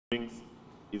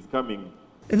is coming.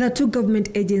 The two government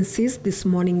agencies this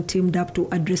morning teamed up to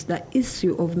address the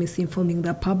issue of misinforming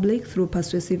the public through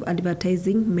persuasive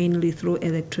advertising, mainly through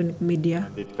electronic media.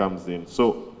 It comes in.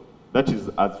 So that is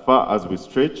as far as we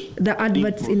stretch. The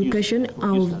adverts in question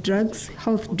are of drugs,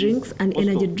 health drinks, and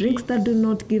energy drinks that do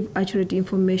not give accurate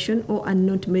information or are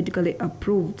not medically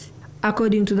approved.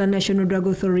 According to the National Drug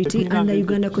Authority and the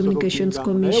Uganda Communications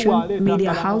Commission,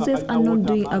 media houses are not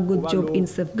doing a good job in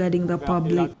safeguarding the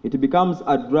public. It becomes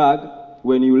a drug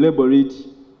when you label it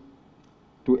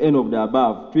to any of the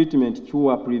above: treatment,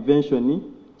 cure,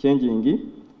 prevention,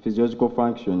 changing physiological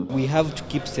function. We have to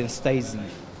keep sensitizing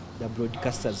the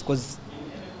broadcasters because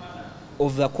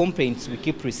of the complaints we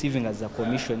keep receiving as a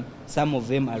commission. Some of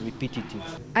them are repetitive.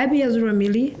 Abiazura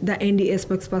Mili, the NDA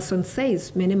spokesperson,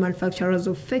 says many manufacturers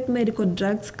of fake medical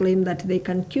drugs claim that they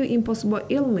can cure impossible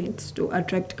ailments to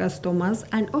attract customers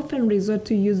and often resort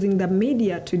to using the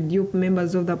media to dupe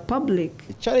members of the public.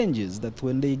 The challenge is that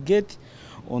when they get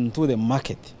onto the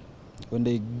market, when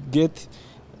they get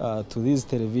to these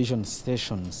television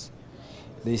stations,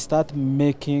 they start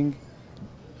making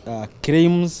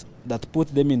claims that put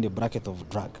them in the bracket of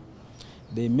drug.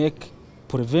 They make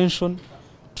prevention,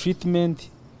 treatment,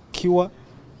 cure,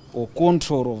 or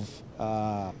control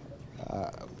of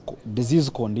disease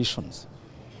conditions.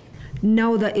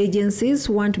 Now the agencies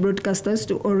want broadcasters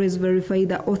to always verify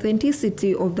the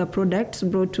authenticity of the products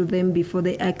brought to them before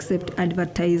they accept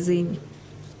advertising.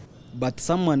 But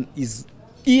someone is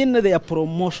in their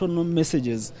promotional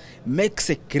messages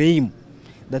makes a claim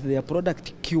that their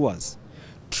product cures,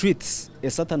 treats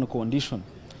a certain condition.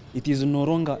 It is no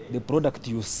longer the product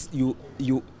you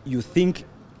think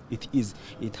it is.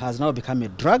 It has now become a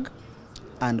drug,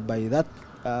 and by that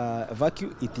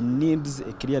vacuum, it needs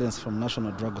a clearance from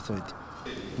National Drug Authority.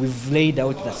 We've laid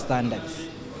out the standards.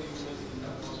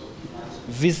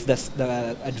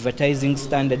 The advertising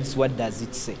standards, what does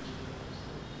it say?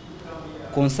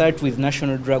 Consult with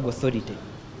National Drug Authority.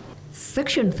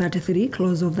 Section 33,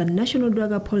 clause of the National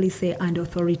Drug Policy and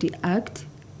Authority Act,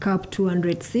 Cap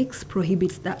 206,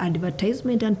 prohibits the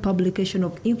advertisement and publication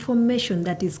of information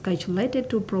that is calculated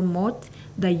to promote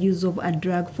the use of a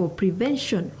drug for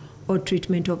prevention or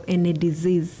treatment of any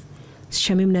disease.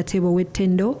 Shamim Natebo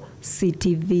Wetendo,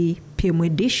 CTV, PM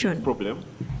edition. Problem,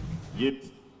 yet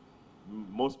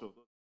most of